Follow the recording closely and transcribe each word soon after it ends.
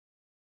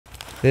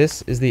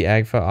This is the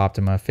Agfa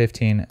Optima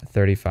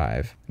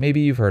 1535. Maybe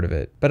you've heard of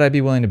it, but I'd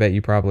be willing to bet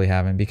you probably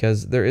haven't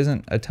because there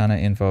isn't a ton of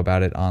info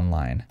about it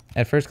online.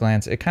 At first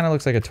glance, it kind of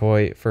looks like a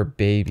toy for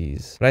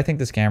babies, but I think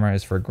this camera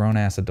is for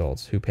grown-ass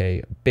adults who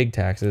pay big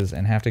taxes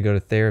and have to go to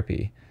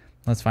therapy.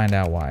 Let's find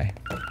out why.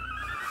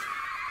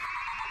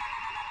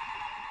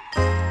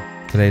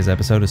 Today's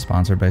episode is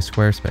sponsored by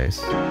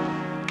Squarespace.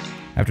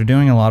 After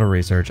doing a lot of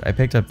research, I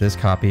picked up this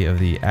copy of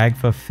the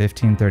Agfa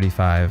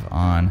 1535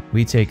 on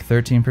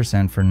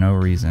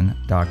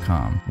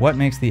WeTake13%ForNoReason.com. What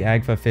makes the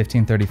Agfa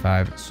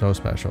 1535 so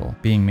special?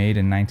 Being made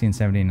in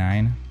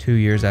 1979, 2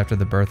 years after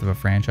the birth of a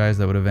franchise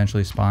that would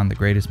eventually spawn the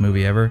greatest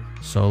movie ever,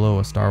 Solo,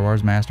 a Star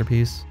Wars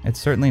masterpiece?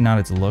 It's certainly not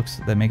its looks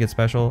that make it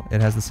special.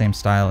 It has the same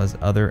style as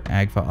other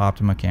Agfa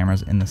Optima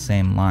cameras in the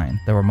same line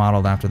that were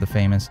modeled after the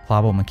famous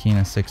Plabo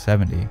Machina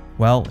 670.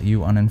 Well,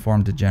 you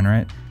uninformed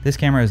degenerate, this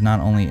camera is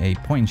not only a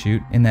point and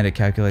shoot in that it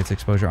calculates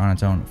exposure on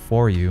its own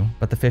for you,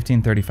 but the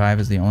 1535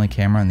 is the only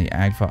camera in the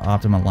Agfa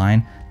Optima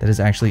line that is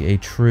actually a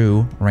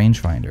true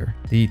rangefinder.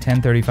 The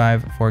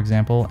 1035, for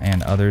example,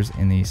 and others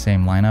in the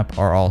same lineup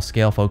are all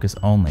scale focus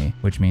only,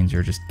 which means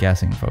you're just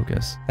guessing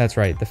focus. That's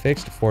right, the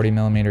fixed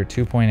 40mm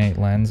 2.8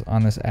 lens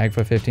on this Agfa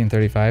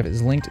 1535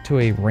 is linked to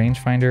a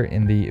rangefinder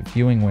in the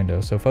viewing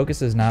window, so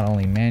focus is not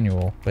only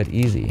manual, but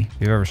easy.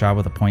 If you've ever shot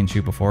with a point and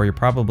shoot before, you're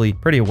probably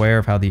pretty aware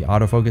of how the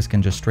autofocus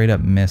can just straight up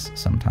miss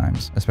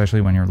sometimes,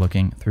 especially when you're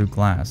looking through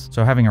glass.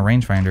 So having a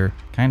rangefinder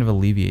kind of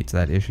alleviates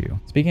that issue.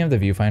 Speaking of the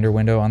viewfinder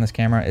window on this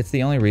camera, it's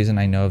the only reason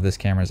I know of this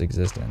camera's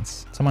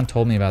existence. Someone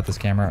told me about this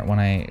camera when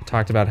I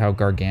talked about how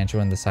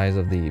gargantuan the size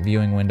of the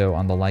viewing window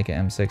on the Leica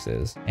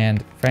M6 is.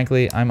 And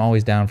frankly, I'm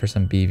always down for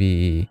some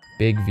BVE,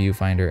 big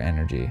viewfinder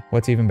energy.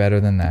 What's even better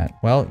than that?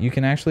 Well, you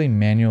can actually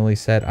manually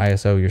set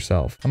ISO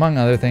yourself. Among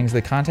other things,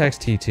 the Contax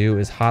T2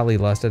 is hotly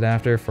lusted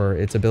after for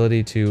its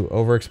ability to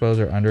overexpose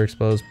or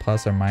underexpose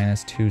plus or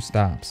minus 2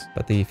 stops.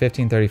 But the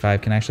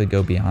 1535 can actually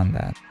go beyond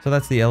that. So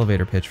that's the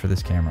elevator pitch for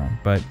this camera.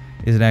 But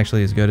is it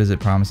actually as good as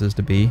it promises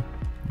to be?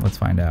 Let's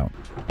find out.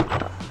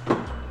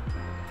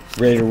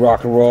 Ready to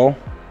rock and roll?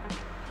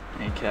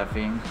 Need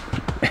caffeine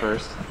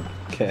first.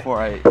 Okay. Before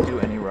I do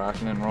any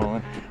rocking and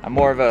rolling. I'm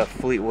more of a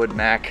Fleetwood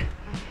Mac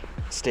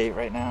state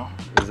right now.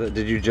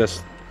 Did you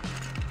just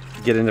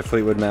get into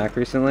Fleetwood Mac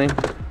recently?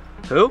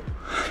 Who?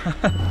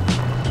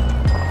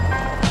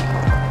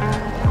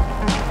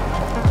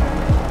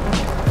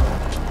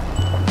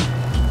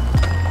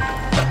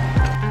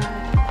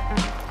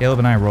 Caleb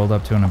and I rolled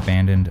up to an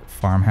abandoned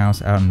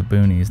farmhouse out in the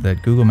boonies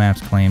that Google Maps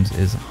claims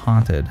is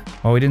haunted.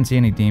 While we didn't see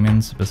any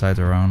demons besides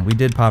our own, we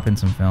did pop in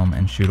some film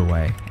and shoot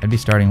away. I'd be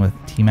starting with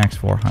T-Max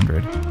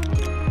 400.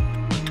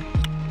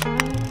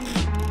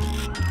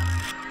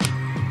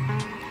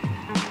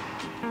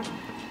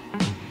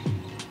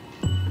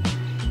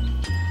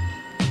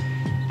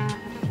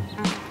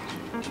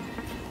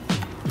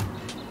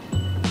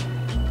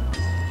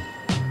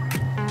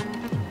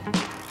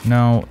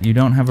 No, you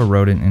don't have a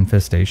rodent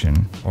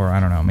infestation, or I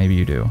don't know, maybe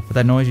you do. But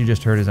that noise you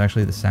just heard is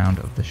actually the sound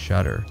of the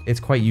shutter. It's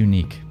quite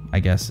unique,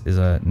 I guess is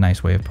a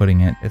nice way of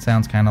putting it. It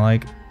sounds kind of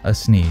like a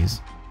sneeze,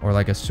 or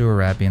like a sewer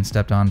rat being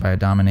stepped on by a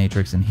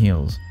dominatrix in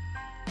heels.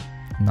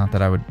 Not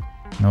that I would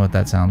know what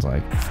that sounds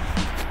like.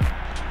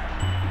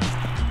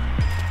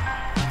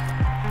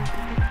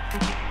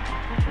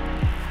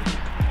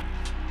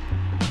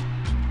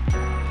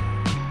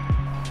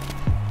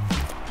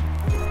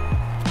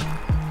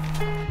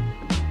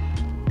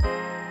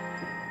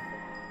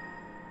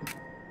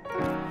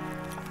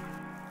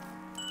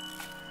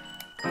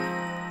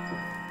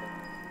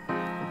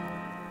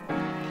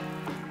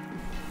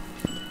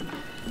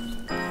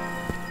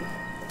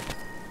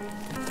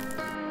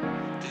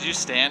 Did you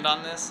stand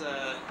on this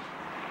no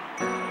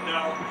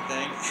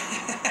thing?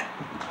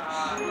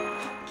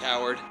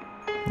 Coward.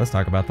 Let's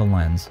talk about the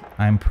lens.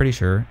 I'm pretty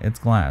sure it's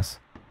glass,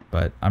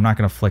 but I'm not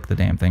gonna flick the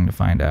damn thing to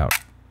find out.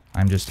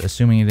 I'm just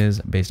assuming it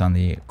is based on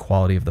the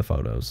quality of the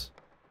photos.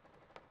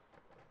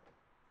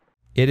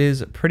 It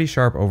is pretty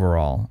sharp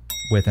overall,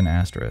 with an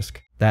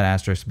asterisk. That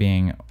asterisk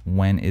being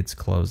when it's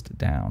closed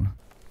down.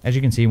 As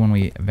you can see, when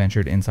we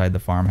ventured inside the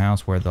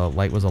farmhouse where the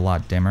light was a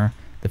lot dimmer,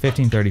 the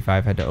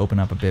 1535 had to open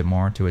up a bit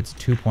more to its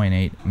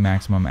 2.8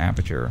 maximum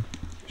aperture.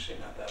 Actually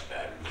not that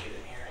bad when we get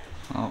in here.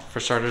 Well, for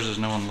starters, there's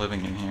no one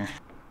living in here.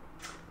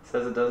 It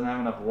says it doesn't have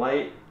enough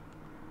light,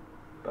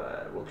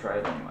 but we'll try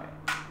it anyway.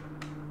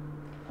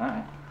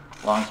 Alright,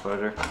 long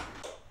exposure.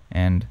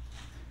 And,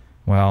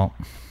 well,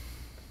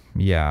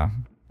 yeah.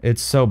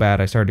 It's so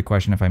bad I started to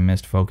question if I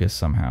missed focus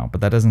somehow,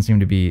 but that doesn't seem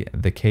to be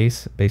the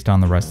case based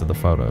on the rest of the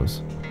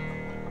photos.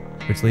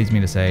 Which leads me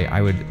to say I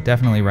would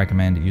definitely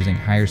recommend using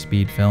higher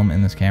speed film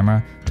in this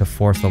camera to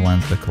force the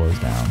lens to close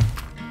down.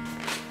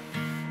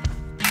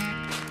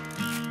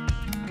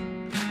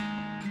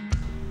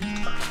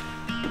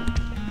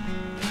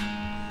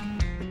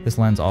 This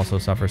lens also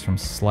suffers from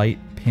slight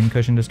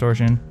pincushion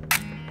distortion.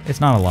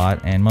 It's not a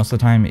lot, and most of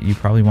the time you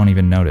probably won't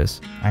even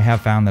notice. I have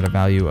found that a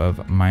value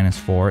of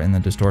 -4 in the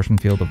distortion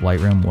field of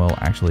Lightroom will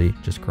actually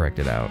just correct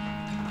it out.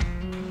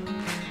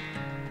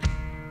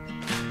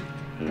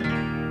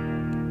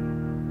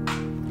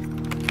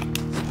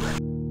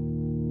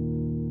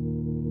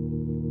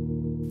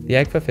 The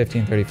Agfa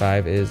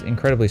 1535 is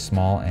incredibly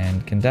small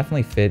and can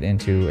definitely fit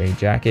into a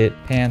jacket,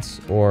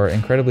 pants, or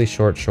incredibly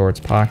short shorts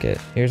pocket.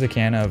 Here's a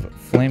can of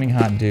Flaming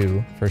Hot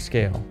Dew for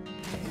scale.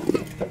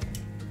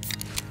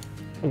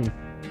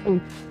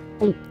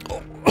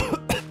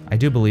 I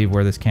do believe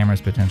where this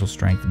camera's potential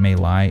strength may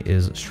lie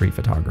is street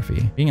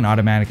photography. Being an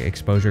automatic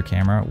exposure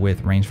camera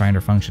with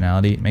rangefinder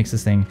functionality makes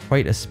this thing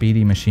quite a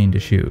speedy machine to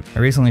shoot. I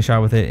recently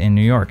shot with it in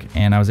New York,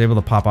 and I was able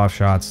to pop off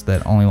shots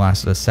that only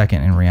lasted a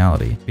second in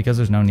reality. Because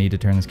there's no need to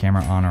turn this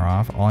camera on or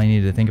off, all I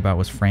needed to think about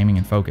was framing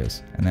and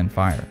focus, and then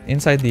fire.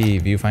 Inside the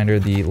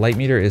viewfinder, the light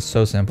meter is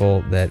so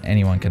simple that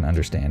anyone can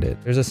understand it.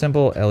 There's a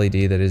simple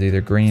LED that is either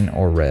green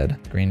or red.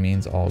 Green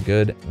means all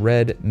good,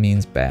 red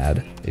means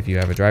bad. If you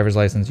have a driver's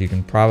license, you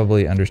can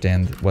probably understand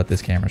what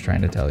this camera is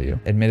trying to tell you.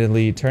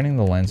 Admittedly, turning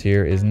the lens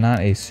here is not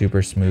a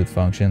super smooth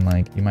function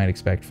like you might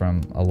expect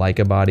from a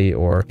Leica body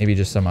or maybe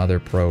just some other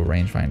pro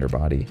rangefinder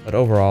body, but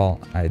overall,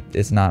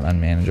 it's not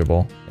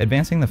unmanageable.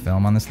 Advancing the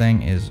film on this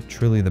thing is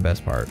truly the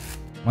best part.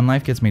 When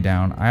life gets me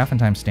down, I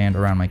oftentimes stand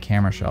around my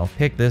camera shelf,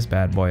 pick this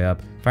bad boy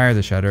up, fire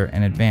the shutter,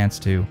 and advance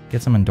to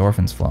get some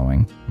endorphins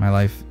flowing. My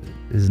life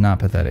is not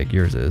pathetic,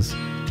 yours is.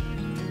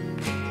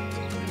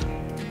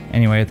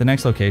 Anyway, at the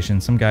next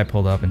location, some guy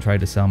pulled up and tried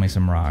to sell me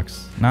some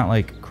rocks. Not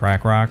like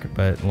crack rock,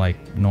 but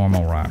like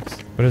normal rocks.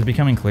 But it was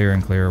becoming clearer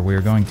and clearer. We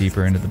were going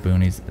deeper into the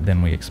boonies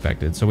than we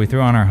expected. So we threw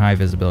on our high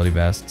visibility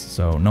vests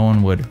so no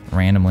one would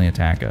randomly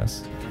attack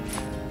us.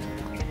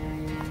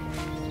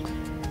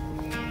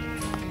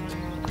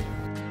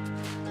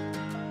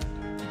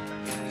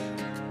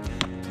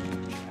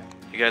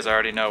 You guys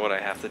already know what I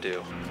have to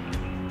do.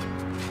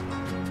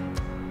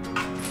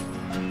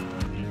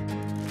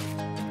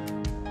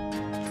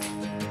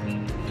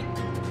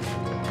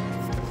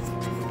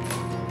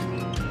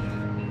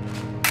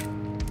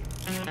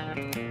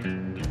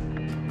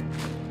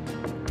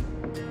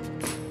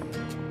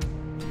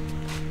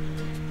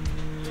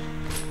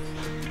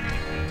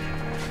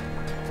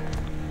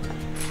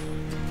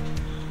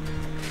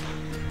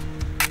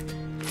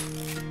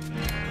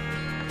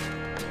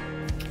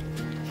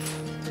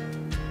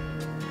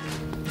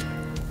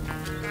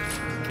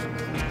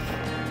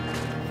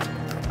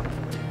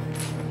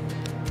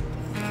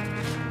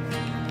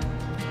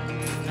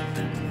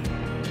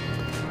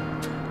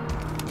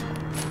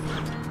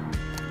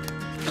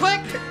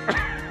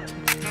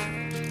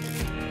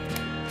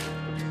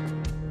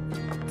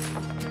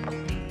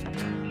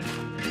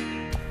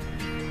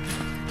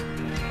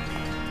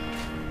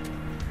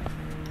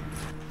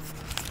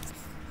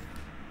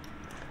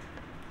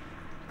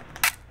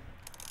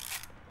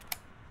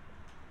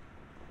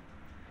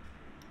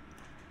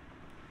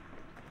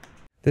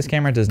 This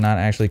camera does not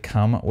actually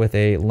come with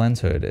a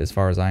lens hood as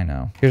far as I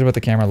know. Here's what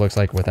the camera looks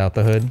like without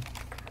the hood.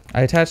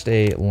 I attached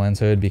a lens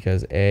hood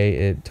because A,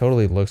 it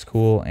totally looks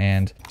cool,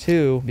 and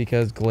 2,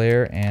 because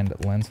glare and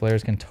lens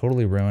flares can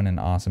totally ruin an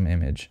awesome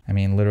image. I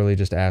mean, literally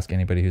just ask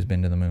anybody who's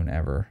been to the moon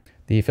ever.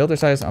 The filter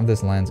size of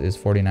this lens is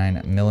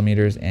 49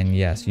 millimeters, and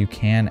yes, you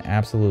can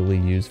absolutely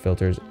use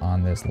filters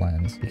on this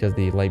lens because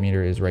the light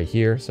meter is right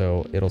here,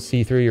 so it'll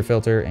see through your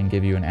filter and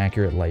give you an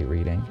accurate light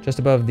reading. Just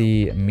above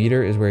the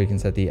meter is where you can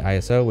set the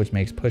ISO, which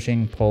makes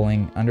pushing,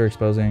 pulling,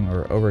 underexposing,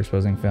 or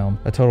overexposing film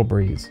a total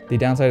breeze. The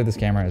downside of this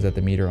camera is that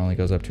the meter only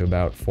goes up to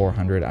about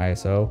 400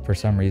 ISO for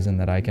some reason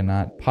that I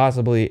cannot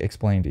possibly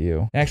explain to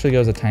you. It actually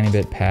goes a tiny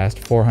bit past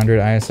 400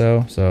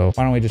 ISO, so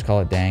why don't we just call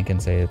it dank and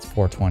say it's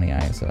 420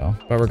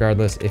 ISO. But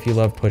regardless, if you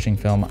love pushing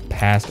film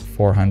past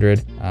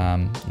 400,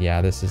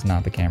 yeah, this is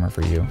not the camera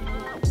for you.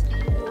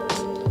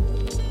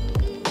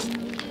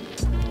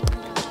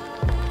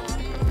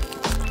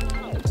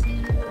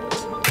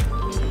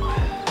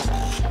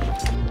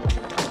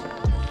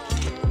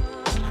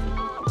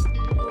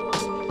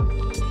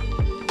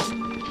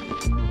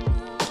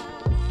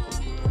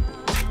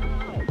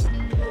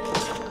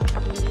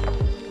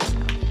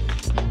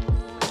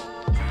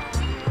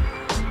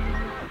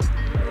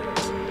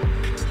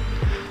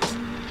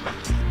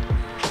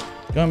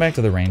 Going back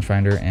to the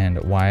rangefinder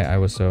and why I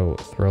was so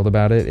thrilled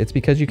about it, it's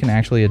because you can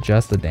actually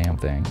adjust the damn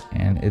thing,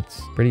 and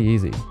it's pretty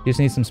easy. You just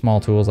need some small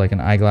tools like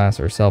an eyeglass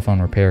or cell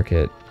phone repair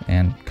kit,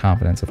 and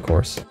confidence, of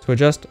course. To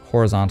adjust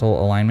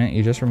horizontal alignment,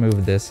 you just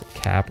remove this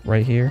cap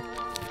right here.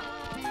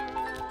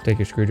 Take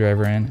your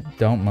screwdriver in,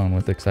 don't moan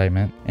with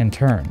excitement, and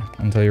turn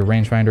until your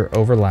rangefinder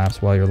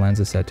overlaps while your lens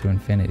is set to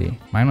infinity.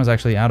 Mine was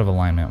actually out of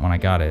alignment when I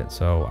got it,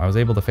 so I was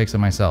able to fix it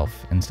myself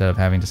instead of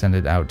having to send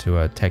it out to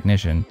a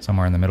technician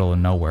somewhere in the middle of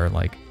nowhere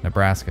like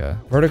Nebraska.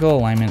 Vertical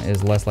alignment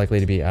is less likely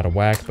to be out of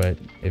whack, but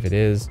if it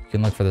is, you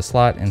can look for the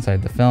slot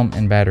inside the film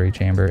and battery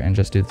chamber and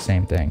just do the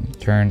same thing.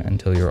 Turn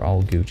until you're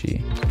all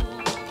Gucci.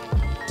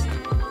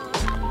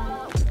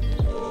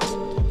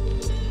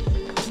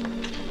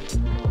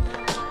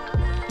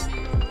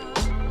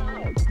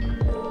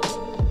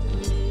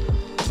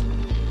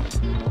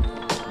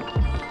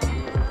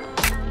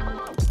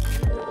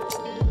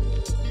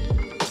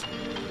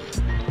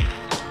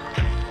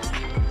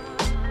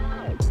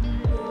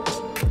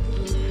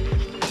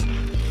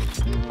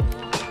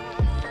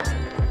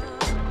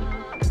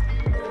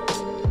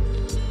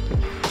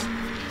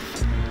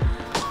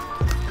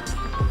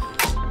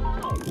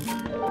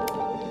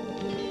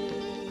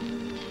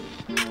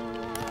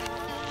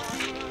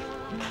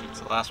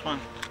 last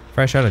one.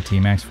 Fresh out of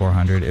T-Max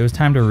 400, it was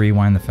time to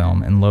rewind the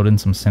film and load in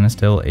some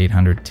Cinestill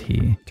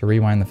 800T. To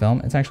rewind the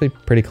film, it's actually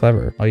pretty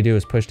clever. All you do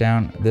is push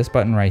down this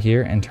button right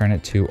here and turn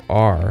it to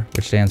R,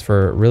 which stands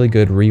for really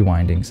good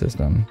rewinding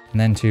system. And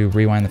then to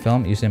rewind the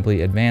film, you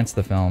simply advance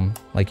the film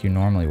like you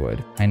normally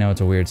would. I know it's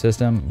a weird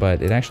system,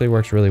 but it actually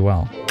works really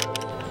well.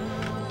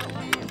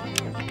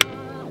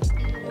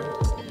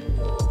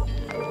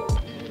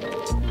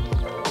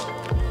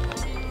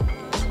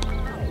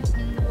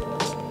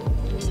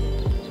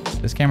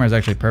 This camera is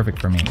actually perfect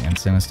for me in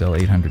Cinestill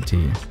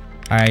 800T.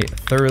 I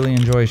thoroughly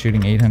enjoy shooting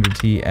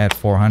 800T at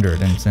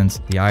 400, and since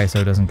the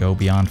ISO doesn't go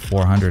beyond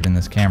 400 in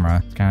this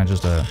camera, it's kind of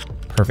just a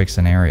perfect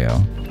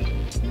scenario.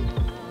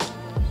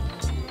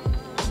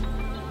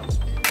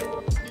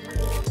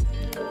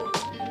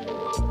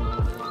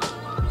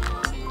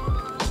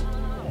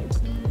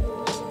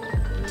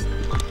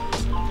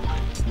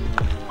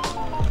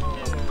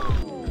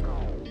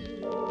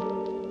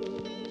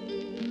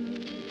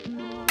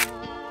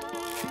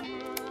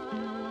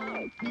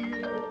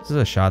 This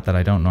is a shot that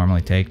I don't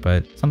normally take,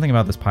 but something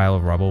about this pile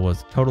of rubble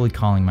was totally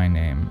calling my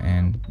name,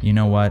 and you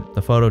know what?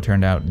 The photo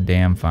turned out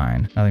damn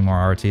fine. Nothing more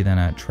artsy than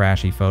a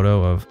trashy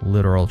photo of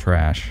literal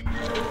trash.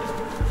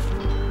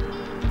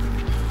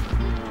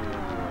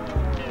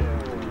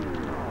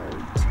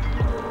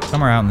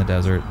 Somewhere out in the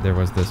desert, there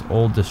was this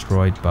old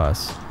destroyed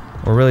bus,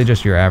 or really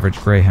just your average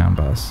Greyhound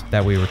bus,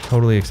 that we were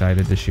totally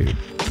excited to shoot.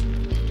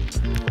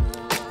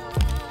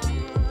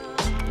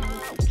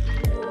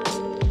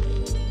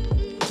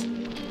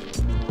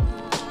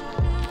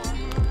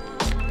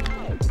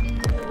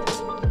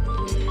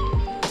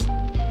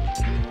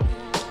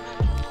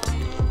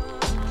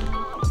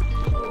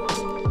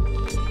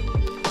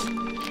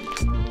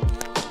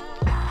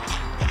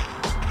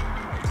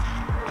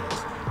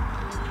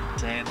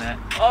 Saying that.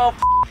 Oh,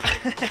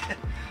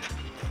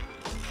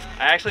 I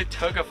actually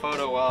took a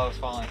photo while I was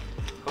falling.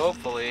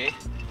 Hopefully,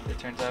 it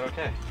turns out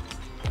okay.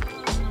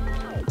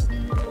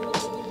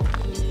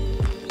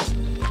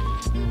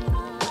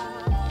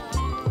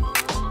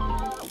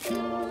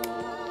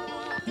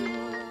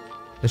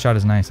 The shot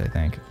is nice, I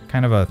think.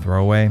 Kind of a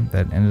throwaway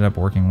that ended up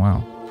working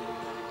well.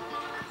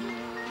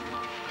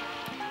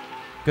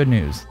 Good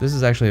news, this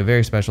is actually a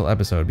very special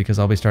episode because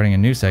I'll be starting a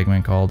new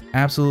segment called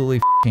Absolutely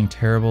F***ing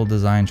Terrible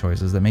Design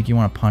Choices That Make You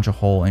Want to Punch a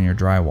Hole in Your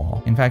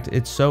Drywall. In fact,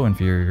 it's so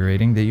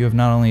infuriating that you have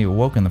not only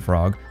woken the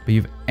frog, but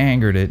you've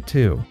angered it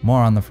too.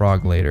 More on the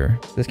frog later.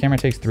 This camera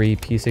takes 3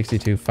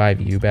 P62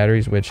 5U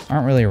batteries, which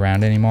aren't really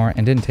around anymore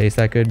and didn't taste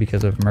that good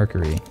because of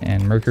mercury,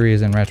 and mercury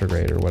is in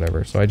retrograde or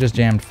whatever. So I just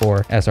jammed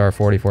 4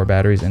 SR44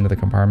 batteries into the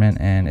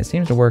compartment and it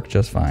seems to work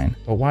just fine.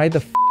 But why the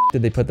f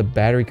did they put the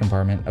battery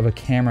compartment of a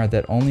camera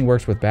that only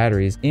works with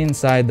batteries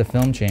inside the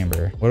film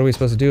chamber? What are we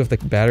supposed to do if the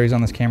batteries on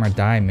this camera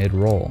die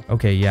mid-roll?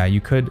 Okay, yeah, you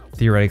could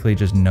theoretically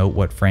just note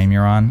what frame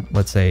you're on.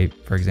 Let's say,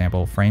 for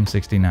example, frame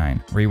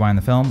 69. Rewind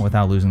the film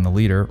without losing the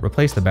leader,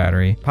 replace the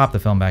battery, pop the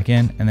film back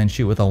in, and then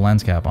shoot with a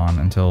lens cap on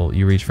until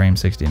you reach frame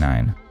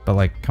 69. But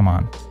like, come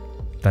on.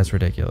 That's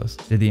ridiculous.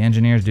 Did the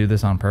engineers do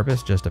this on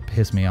purpose just to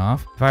piss me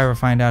off? If I ever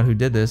find out who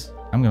did this,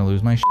 I'm gonna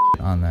lose my shit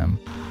on them.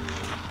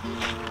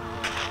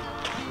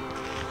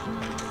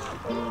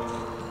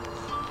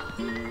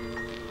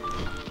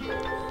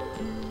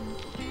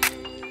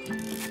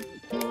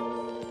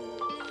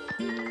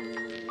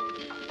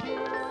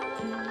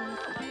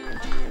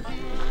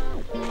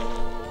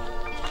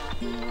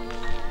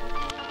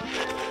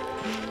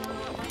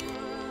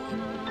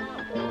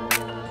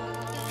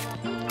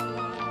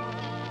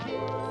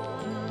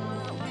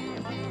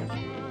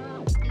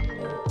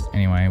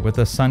 Anyway, with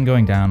the sun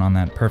going down on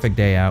that perfect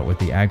day out with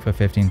the Agfa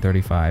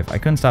 1535, I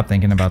couldn't stop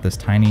thinking about this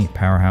tiny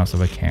powerhouse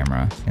of a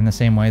camera, in the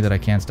same way that I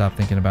can't stop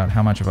thinking about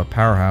how much of a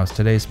powerhouse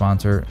today's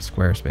sponsor,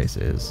 Squarespace,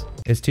 is.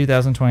 It's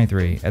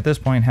 2023. At this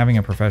point, having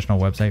a professional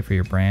website for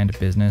your brand,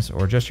 business,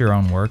 or just your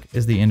own work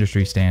is the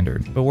industry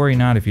standard. But worry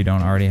not if you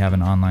don't already have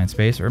an online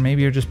space, or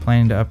maybe you're just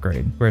planning to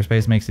upgrade.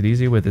 Squarespace makes it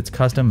easy with its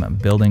custom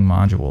building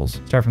modules.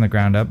 Start from the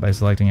ground up by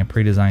selecting a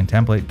pre-designed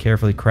template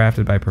carefully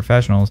crafted by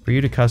professionals for you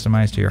to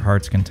customize to your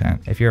heart's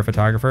content. If you're a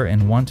photographer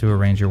and want to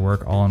arrange your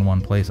work all in one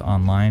place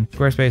online,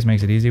 Squarespace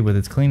makes it easy with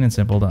its clean and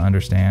simple to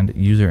understand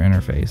user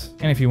interface.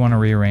 And if you want to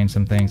rearrange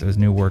some things as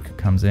new work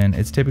comes in,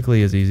 it's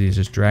typically as easy as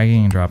just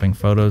dragging and dropping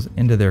photos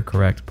into their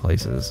correct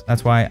places.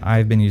 That's why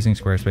I've been using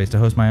Squarespace to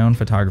host my own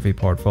photography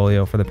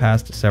portfolio for the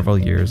past several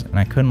years, and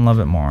I couldn't love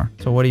it more.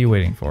 So what are you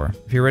waiting for?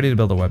 If you're ready to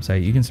build a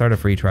website, you can start a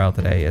free trial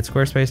today at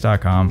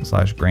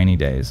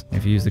squarespace.com/grainydays.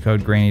 If you use the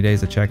code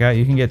grainydays at checkout,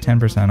 you can get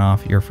 10%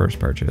 off your first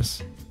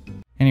purchase.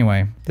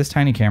 Anyway, this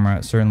tiny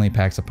camera certainly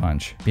packs a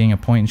punch, being a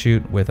point and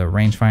shoot with a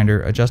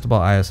rangefinder, adjustable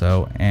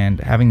ISO, and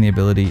having the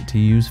ability to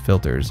use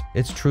filters.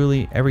 It's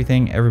truly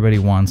everything everybody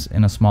wants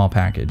in a small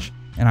package.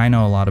 And I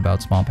know a lot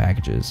about small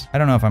packages. I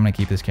don't know if I'm gonna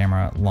keep this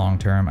camera long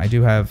term. I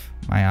do have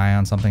my eye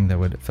on something that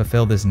would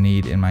fulfill this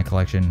need in my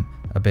collection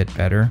a bit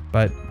better,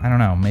 but I don't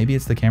know, maybe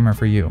it's the camera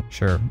for you.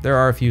 Sure, there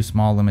are a few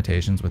small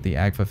limitations with the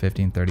Agfa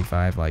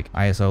 1535, like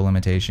ISO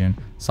limitation,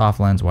 soft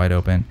lens wide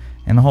open,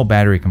 and the whole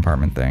battery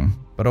compartment thing.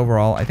 But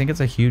overall, I think it's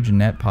a huge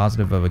net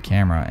positive of a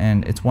camera,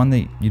 and it's one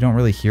that you don't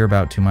really hear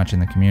about too much in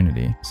the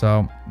community.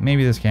 So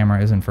maybe this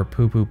camera isn't for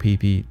poo-poo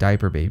pee-pee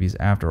diaper babies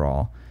after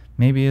all.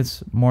 Maybe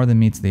it's more than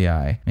meets the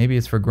eye. Maybe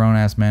it's for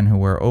grown-ass men who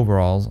wear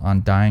overalls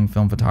on dying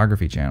film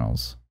photography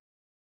channels.